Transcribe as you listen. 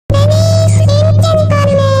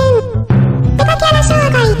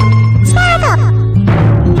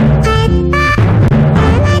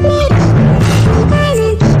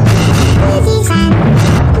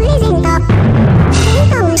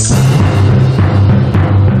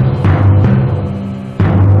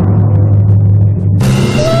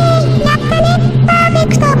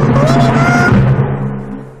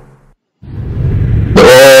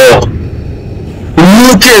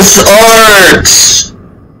Marvel's Arts!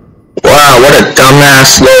 Wow, what a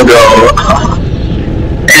dumbass logo.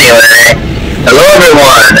 Anyway, hello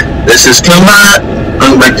everyone, this is Kumat.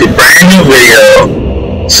 Welcome back to a brand new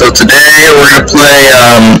video. So today we're playing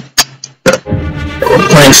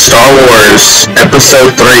Star Wars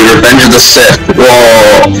Episode 3, Revenge of the Sith.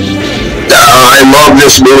 Whoa, I love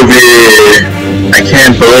this movie. I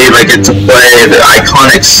can't believe I get to play the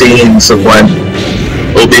iconic scenes of when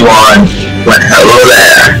Obi-Wan went hello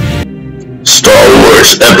there. Star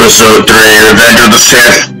Wars Episode 3, Revenge of the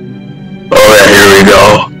Sith. Oh yeah, here we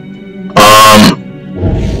go.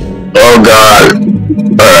 Oh god.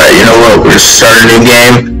 Alright, you know what, we're starting a new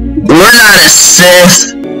game. We're not a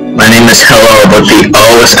Sith. My name is Hello, but the O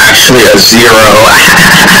is actually a 0.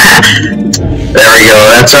 There we go,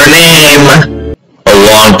 that's our name. A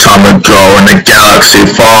long time ago in a galaxy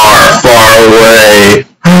far, far away.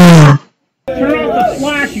 Turn off the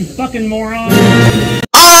flash, you fucking moron!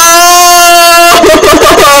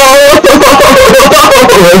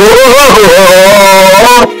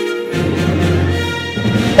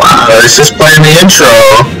 Wow, it's just playing the intro.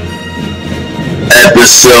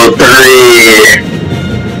 Episode 3.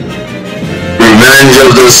 Revenge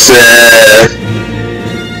of the Sith.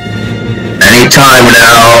 Anytime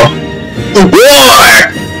now. War!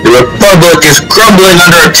 The Republic is crumbling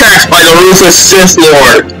under attack by the ruthless Sith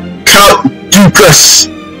Lord, Count Dooku.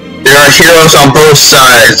 There are heroes on both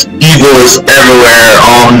sides. Evil is everywhere.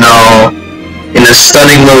 Oh no. In a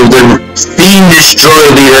stunning move, the fiendish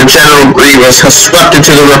droid leader, General Grievous, has swept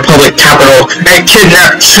into the Republic capital and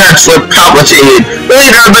kidnapped Chancellor Palpatine,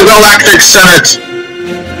 leader of the Galactic Senate.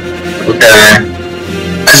 Okay.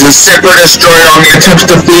 As the Separatist droid army attempts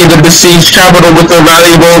to flee the besieged capital with a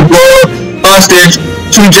valuable hostage,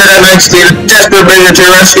 two Jedi Knights lead a desperate mission to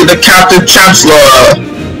rescue the captive Chancellor.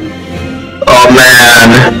 Oh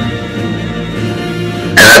man.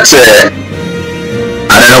 And that's it.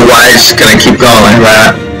 I don't know why it's gonna keep going like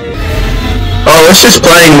that. Oh, it's just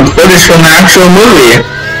playing footage from the actual movie.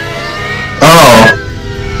 Oh.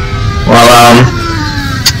 Well,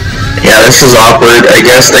 yeah, this is awkward. I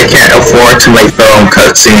guess they can't afford to make their own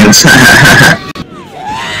cutscenes.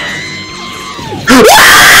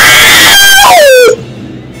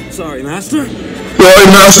 Sorry, Master. Sorry,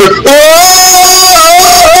 Master.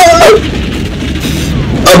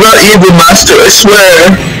 I'm not evil, Master, I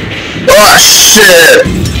swear. Oh, shit.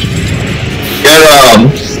 Get him.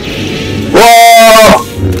 Whoa!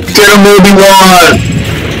 Get him, Obi-Wan.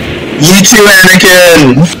 You too,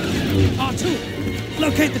 Anakin. R2,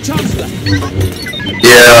 locate the Chancellor.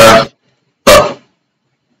 Yeah.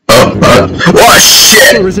 Oh,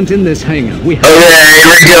 shit! Isn't in this hangar. Okay, here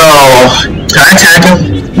we go. Can I attack him?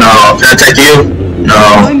 No. Can I attack you? No.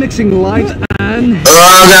 I'm mixing light and...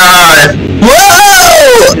 Oh god!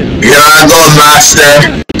 Whoa! Here I go, Master.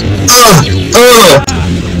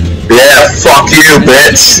 Yeah, fuck you,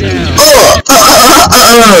 bitch.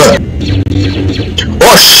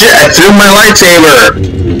 Oh shit! I threw my lightsaber.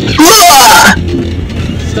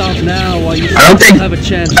 Stop now while you I don't think have a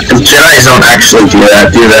chance. Jedis don't actually do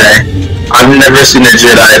that, do they? I've never seen a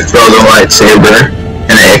Jedi throw the lightsaber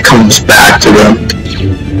and it comes back to them.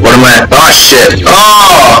 What am I? Oh shit!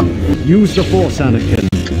 Oh! Use the Force, Anakin.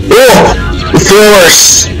 Oh! The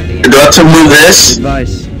Force! Do I have to move this?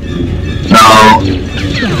 Advice. No.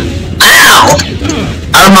 Ow!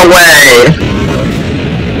 Out of my way!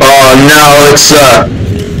 Oh no, it's a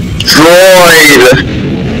droid!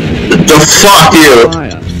 The fuck you!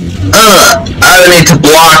 Fire. I don't need to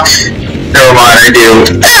block. Never mind, I do.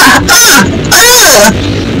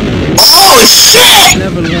 Oh shit!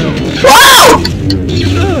 Never let Wow!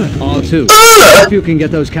 R2. If you can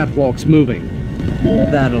get those catwalks moving.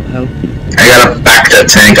 That'll help. I gotta back that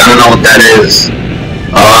tank. I don't know what that is.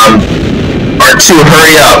 R2,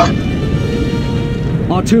 hurry up.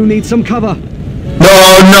 R2 needs some cover.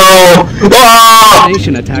 No! Oh!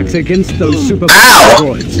 Nation attacks against those super Ow!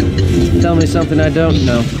 droids. Tell me something I don't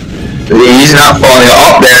know. He's not falling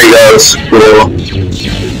off. Oh, there he goes. Cool.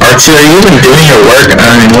 R2, are you even doing your work? I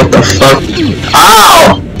mean, what the fuck?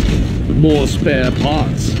 Ow! More spare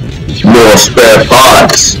parts. More spare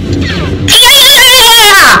parts.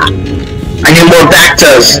 Yeah! I need more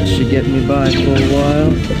Bactas. That should get me by for a while.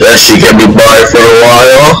 That should get me by for a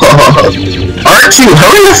while. R2,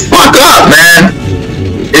 hurry the fuck up, man!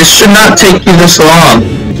 It should not take you this long.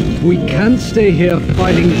 We can't stay here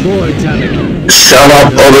fighting droids, Anakin. Shut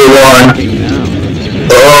up, Obi-Wan.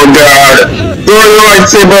 Oh god. Throw your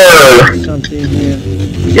lightsaber! Something here.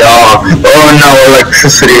 Yeah. Oh no,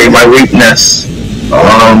 electricity, my weakness.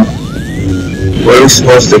 Where are we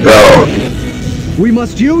supposed to go? We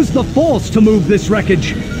must use the Force to move this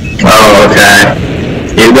wreckage. Oh, okay.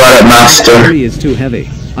 You got it, master. Tree is too heavy.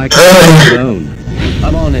 I can't do it alone.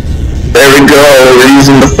 I'm on it. There we go, we're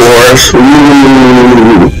using the force.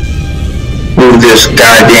 Ooh. Move this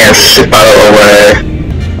goddamn ship out of the way.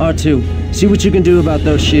 R2, see what you can do about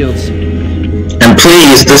those shields. And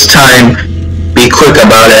please, this time, be quick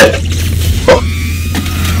about it.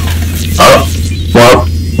 Oh, well,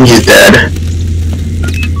 he's dead.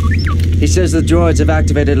 He says the droids have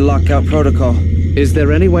activated a lockout protocol. Is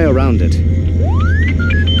there any way around it?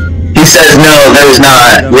 He says no, there is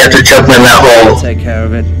not. We have to chuck him in that hole. Take care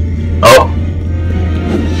of it. Oh.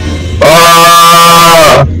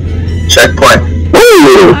 Oh! Checkpoint.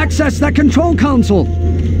 Woo! Access that control console!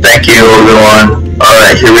 Thank you, everyone.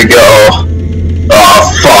 Alright, here we go.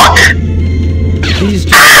 Oh, fuck. These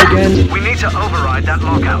droids again. We need to override that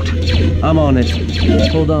lockout. I'm on it.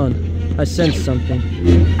 Hold on. I sense something.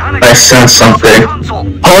 I sense something. Hold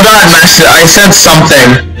on, Master. I sense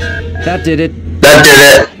something. That did it. That did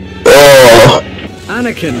it. Oh.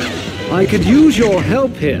 Anakin, I could use your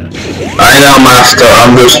help here. I know, Master.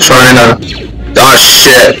 I'm just trying to... Oh,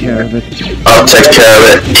 shit. Take care of it. I'll take care of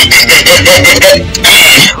it.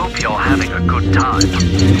 Hope you're having a good time.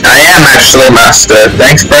 I am actually, Master.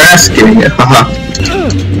 Thanks for asking.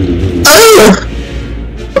 Oh.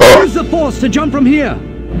 Use the force to jump from here.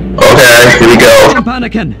 Okay, here we go. Jump,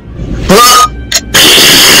 Anakin.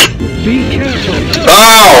 Be careful.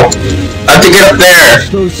 Oh! I have to get up there.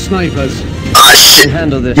 Those snipers. Oh, shit.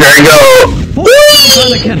 Handle this. There we go.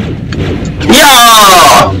 Anakin.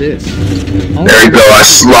 Yeah! This. There you go, I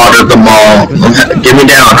slaughtered them all. Get me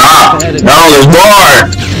down. Ah! No, there's more!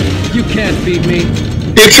 You can't beat me.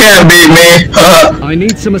 You can't beat me. I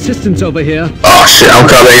need some assistance over here. Oh shit, I'm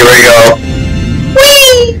coming. Here we go.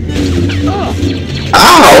 Whee!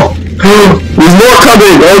 Ow! There's more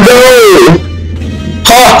coming! Oh no!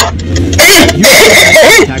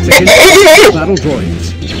 Battle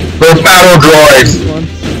droids. Those battle droids.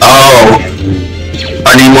 Oh.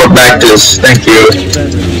 I need more Bactus. Thank you.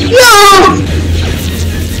 No!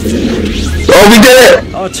 Oh, we did it!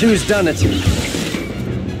 R2's done it.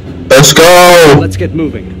 Let's go! Let's get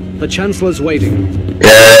moving. The Chancellor's waiting.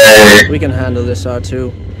 Yay! We can handle this,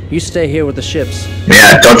 R2. You stay here with the ships.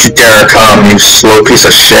 Yeah, don't you dare come, you slow piece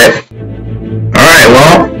of shit. Alright,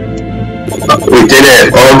 well, we did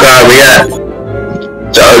it. Oh god, we got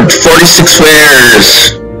 46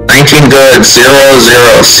 wares, 19 goods,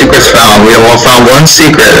 0 secrets found. We all found one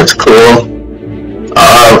secret, that's cool.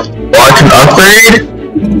 Well, I can upgrade?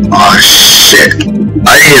 Oh shit.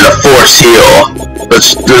 I need a force heal.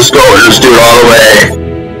 Let's go, let's do it all the way.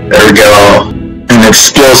 There we go. An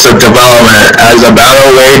explosive development. As the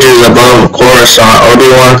battle rages above Coruscant,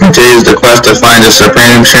 Obi-Wan continues the quest to find the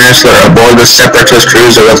Supreme Chancellor aboard the Separatist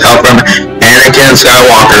cruiser with help from Anakin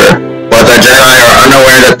Skywalker. But the Jedi are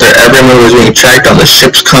unaware that their every move is being tracked on the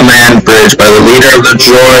ship's command bridge by the leader of the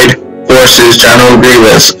droid forces, General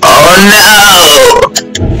Grievous. Oh no!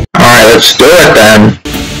 Alright, let's do it then.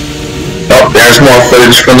 Oh, there's more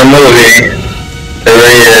footage from the movie. There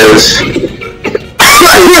he is.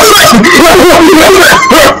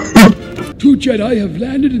 Two Jedi have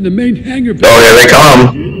landed in the main hangar bay. Oh, here they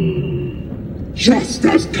come. Just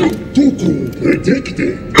as Count Dooku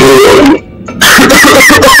predicted.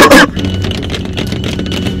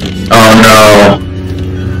 Oh no.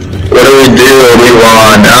 What do we do,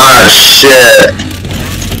 Obi-Wan? Ah, shit.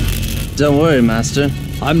 Don't worry, Master.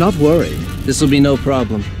 I'm not worried. This'll be no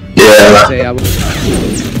problem. Yeah, Say I will.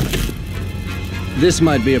 This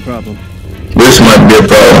might be a problem. this might be a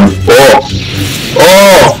problem. Oh!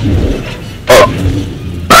 Oh! Oh!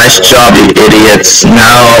 Nice job, you idiots.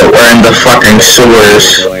 Now we're in the fucking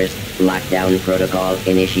sewers. Lockdown protocol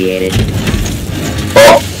initiated.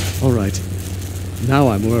 Oh! Alright. Now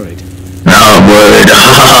I'm worried. Now I'm worried.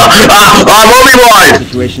 I'm Obi-Wan!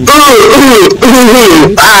 Situation. Ah,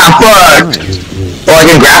 fuck! Oh, I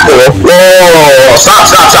can grapple. Whoa! Stop!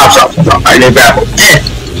 I didn't grapple.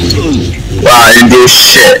 Wow, I didn't do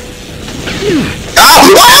shit. Oh,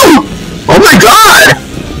 whoa! Oh my god!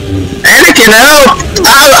 Anakin, help!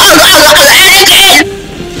 Anakin!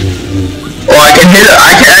 Oh, I can hit it.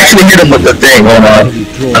 I can actually hit him with the thing. Hold on.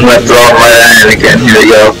 I'm gonna throw him right at Anakin. Here we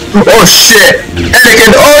go. Oh shit!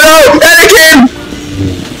 Anakin! Oh no! Anakin!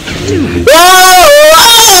 Whoa!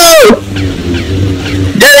 Whoa!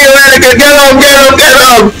 Get him, Anakin! Get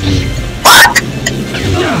him! Fuck!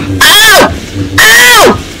 Ow!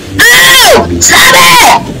 Ow! Ow! Stop it!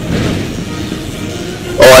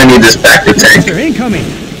 Oh, I need this back to tank. They're incoming!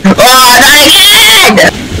 Oh, not again!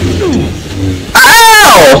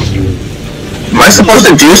 Ow! Am I supposed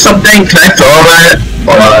to do something? Can I throw him at it?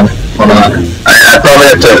 Hold on. I probably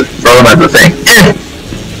have to throw him at the thing.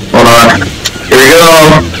 Hold on. Here we go.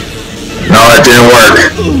 No, it didn't work.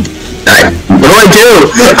 What do I do?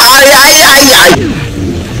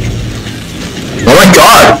 Oh my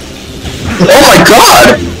god! Oh my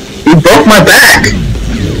god! You broke my back!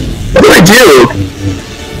 What do I do?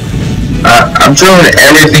 I'm doing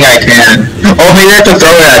everything I can. Oh, maybe I have to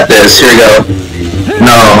throw it at this. Here we go.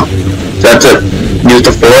 No. Do I have to use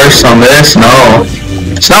the force on this? No.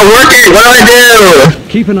 It's not working! What do I do?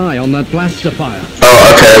 Keep an eye on that blaster fire.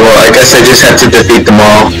 Oh, okay. Well, I guess I just have to defeat them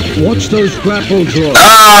all. Watch those grapple droids.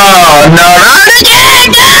 Oh, no, not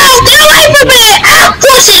again! No! Get away from me! Ah,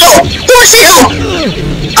 force you! Force you!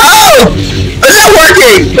 Oh! It's not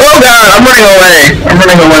working! Oh god, I'm running away. I'm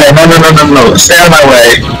running away. No, no, no, no, no. Stay out of my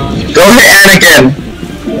way. Go hit Anakin.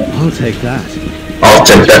 I'll take that. I'll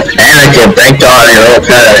take that. Anakin, thank god you're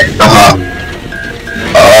okay.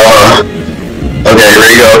 Okay, here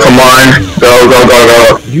we go. Come on. Go, go, go,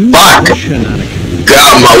 go. You Fuck! Anakin. Get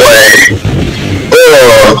out of my way.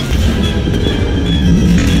 Oh.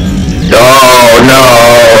 Oh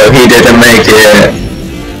no, he didn't make it.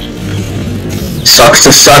 Sucks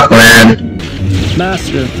to suck, man.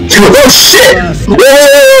 Master. Oh shit!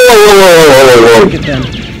 Whoa! Look at them.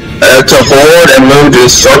 To hold and move the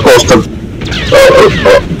circles to.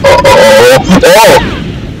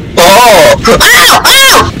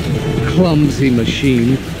 Ow! Clumsy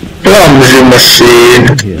machine. Clumsy machine.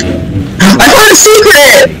 I found a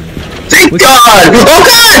secret! Thank God! Oh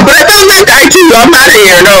God! But I found that guy too! I'm out of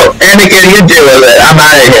here! No, Anakin, you deal with it. I'm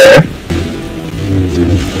out of here.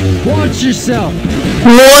 Watch yourself.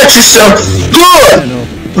 Watch yourself! Good!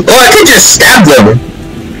 Oh, I can just stab them!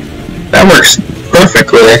 That works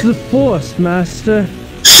perfectly. It's the Force, Master.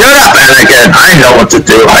 Shut up, Anakin! I know what to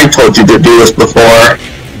do. I told you to do this before.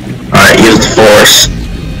 Alright, use the Force.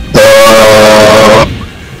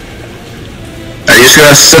 Are you just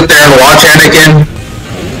gonna sit there and watch, Anakin?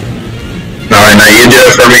 Alright, now you do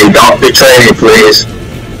it for me. Don't betray me, please.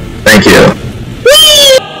 Thank you.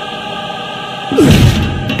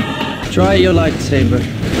 Try your lightsaber.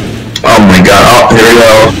 Oh my god. Oh, here we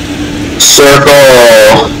go.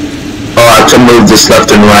 Circle. Oh, I have to move this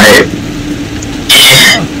left and right.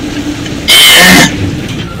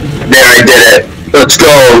 There, I did it. Let's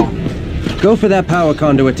go. Go for that power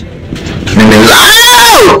conduit. Ow!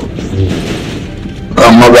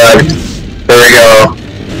 Oh my god. There we go.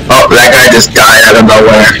 Oh, that guy just died out of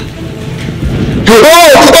nowhere. Oh!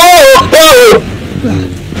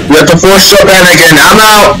 You have to force up Anakin. I'm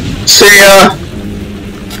out. See ya.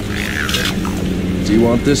 Do you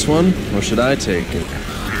want this one, or should I take it?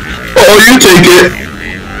 Oh, you take it.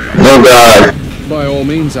 Oh god. By all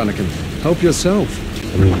means, Anakin. Help yourself.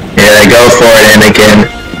 Yeah, go for it, Anakin.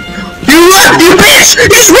 You bitch!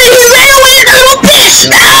 You ran away, you little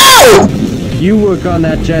bitch! No! You work on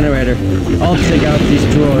that generator. I'll take out these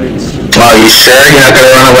droids. Oh, you sure you're not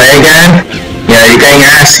gonna run away again? Yeah, you're getting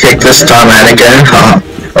your ass kicked this time, Anakin.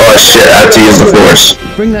 Oh shit, I have to use the Force.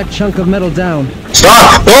 Bring that chunk of metal down.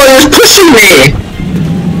 Stop! Oh, he was pushing me!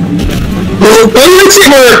 Oh,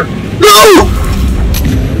 lightsaber! No!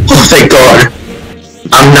 Oh, thank God.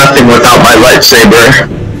 I'm nothing without my lightsaber.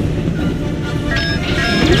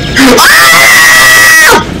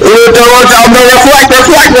 Ah! No,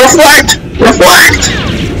 reflect!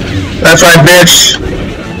 That's right, bitch.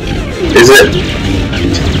 Is it?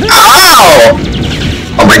 Ow!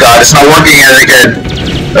 Oh my god, it's not working, Anakin.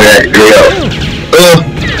 Okay, here we go.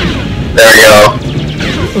 There we go.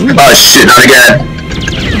 Oh shit, not again.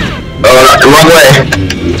 Oh, no, wrong way.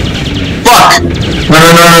 Fuck!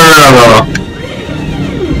 No.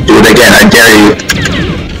 Do it again, I dare you.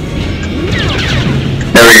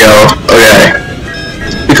 There we go. Okay.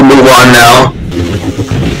 We can move on now.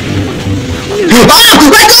 Ah! Let go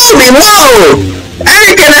of me! Whoa!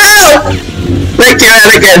 Anakin, help! Thank you,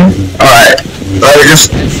 Anakin. Alright. We're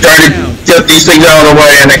just trying to get these things out of the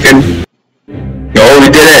way, Anakin. Oh, we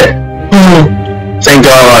did it. Thank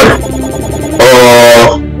God.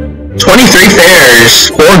 Oh. 23 fairs,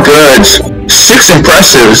 4 goods, 6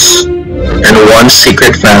 impressives, and 1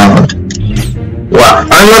 secret found. Wow.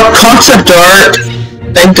 I love concept art.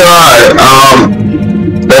 Thank God.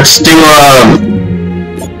 Let's do, no,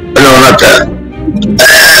 not that.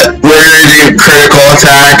 We're gonna do critical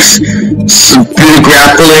attacks, speed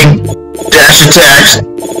grappling, dash attacks,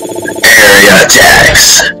 area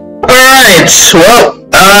attacks. Alright, well,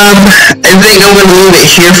 I think I'm gonna leave it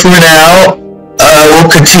here for now. We'll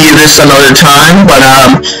continue this another time, but,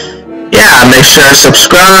 yeah, make sure to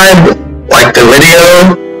subscribe, like the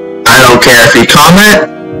video, I don't care if you comment,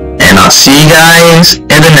 and I'll see you guys in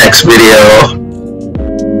the next video.